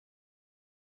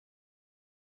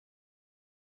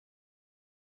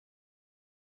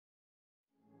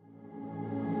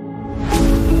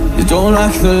don't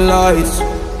like the lights,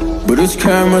 but it's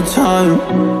camera time.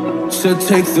 Said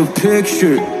take the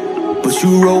picture, but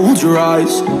you rolled your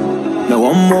eyes. Now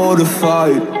I'm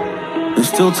mortified and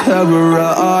still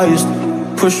terrorized.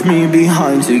 Push me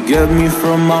behind to get me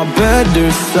from my better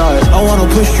side. I wanna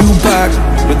push you back,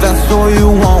 but that's all you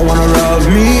want. Wanna rub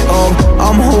me up,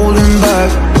 I'm holding back.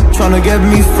 Tryna get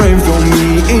me framed, throw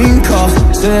me in cuffs.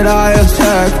 Said I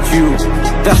attacked you,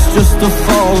 that's just a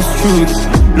false truth.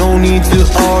 No need to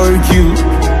argue,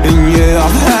 and yeah,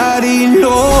 I've had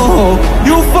enough.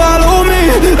 You follow me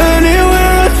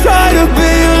anywhere I try to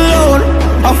be alone,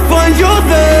 I find you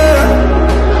there.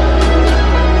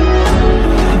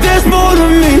 There's more to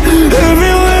me,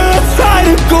 everywhere I try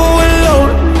to go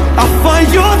alone, I find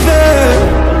you there.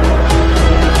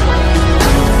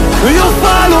 You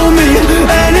follow me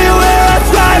anywhere I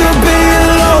try to be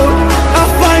alone, I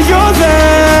find you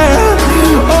there.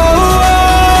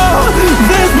 Oh,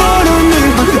 there's more to me,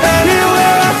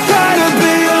 anywhere I try to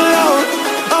be alone,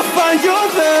 I find you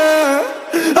there.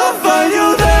 I find you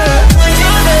there.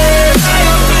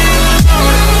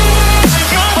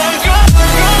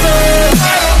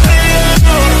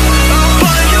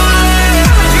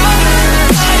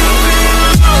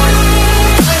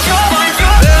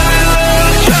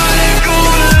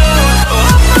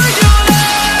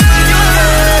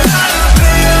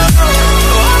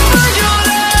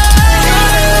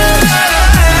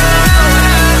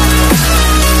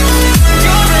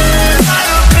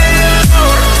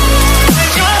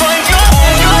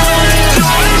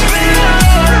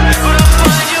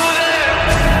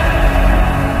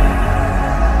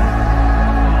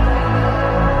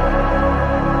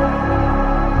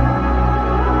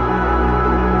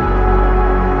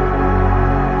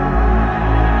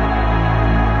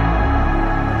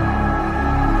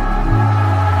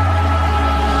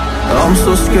 I'm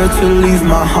so scared to leave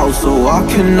my house, so I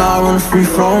cannot run free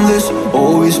from this.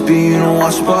 Always being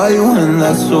watched by you, and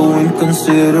that's so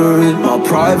inconsiderate. My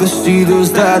privacy,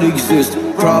 does that exist?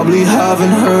 Probably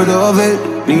haven't heard of it.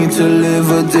 Need to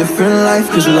live a different life,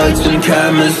 cause lights and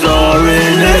cameras are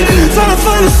in it. Trying to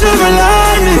find a silver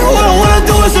lining, all I wanna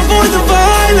do is avoid the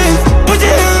violence. But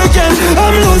you're here again,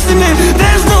 I'm losing it.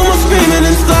 There's no more screaming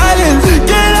in silence.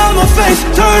 Get out my face,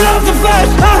 turn off the flash.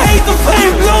 I hate the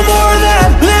fame, no more of that.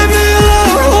 Leave me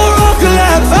alone, or I'll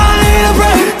collapse. I need a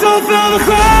break, don't feel the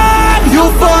crack. You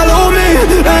follow me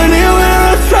anywhere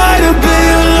I try to be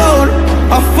alone,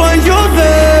 I find you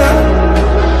there.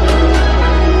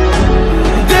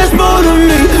 There's more to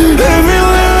me,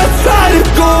 everywhere I try to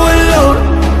go alone,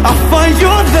 I find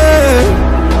you there.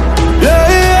 Yeah,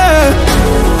 yeah.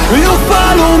 You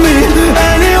follow me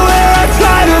anywhere I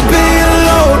try to be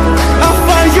alone, I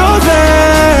find you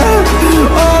there.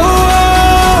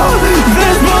 Oh,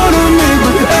 there's more to me,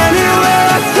 but anywhere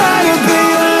I try to be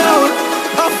alone,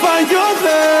 I find you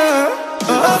there.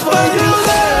 I find you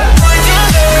there.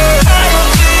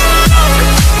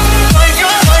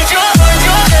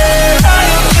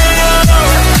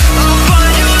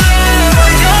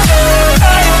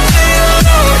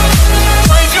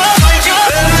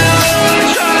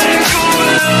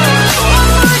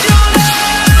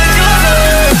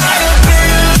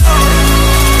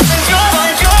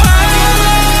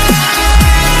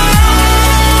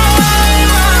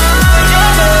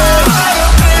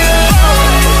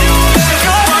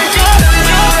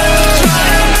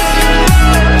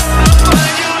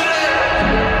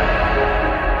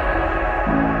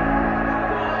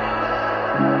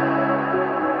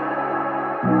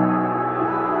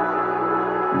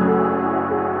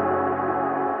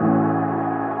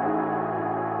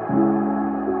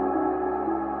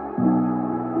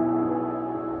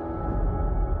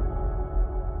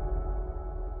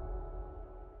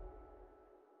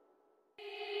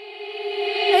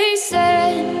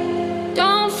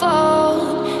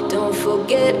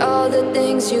 All the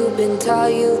things you've been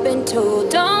taught, you've been told.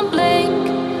 Don't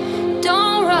blink,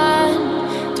 don't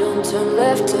run, don't turn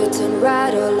left or turn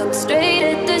right or look straight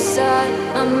at the sun.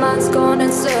 My mind's going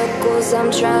in circles,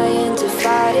 I'm trying to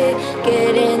fight it.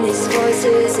 Getting these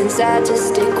voices inside to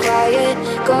stay quiet.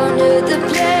 Going to the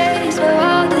place where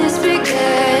all this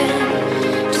began.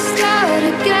 Just start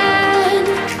again.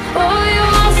 Oh, you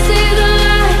won't see the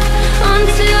light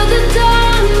until the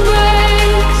dawn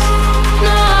breaks.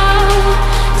 No,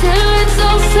 till it's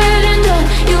all said and done,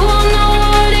 you won't know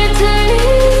what it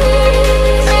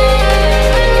takes.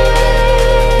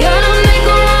 Gotta make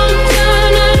a wrong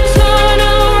turn and turn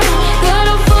around.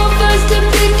 Gotta fall fast to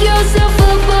pick yourself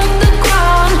up off the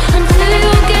ground. Until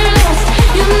you get lost,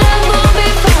 you'll never be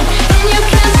found, and you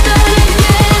can't start again.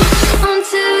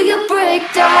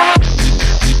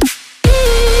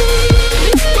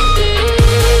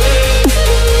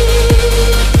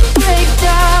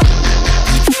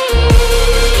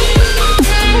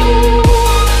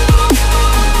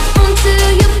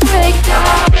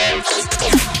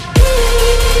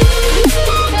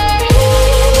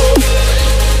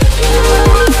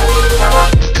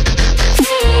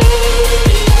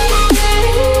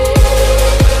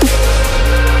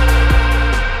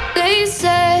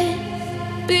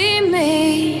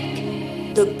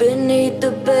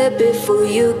 it before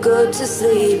you go to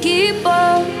sleep. Keep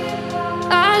on,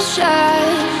 I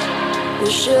shine.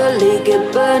 You'll surely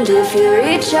get burned if you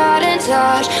reach out and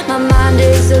touch. My mind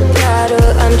is a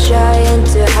battle, I'm trying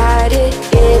to hide it.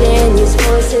 Getting these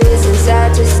voices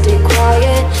inside to stay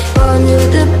quiet. Only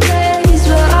the place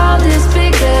where all this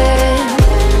began.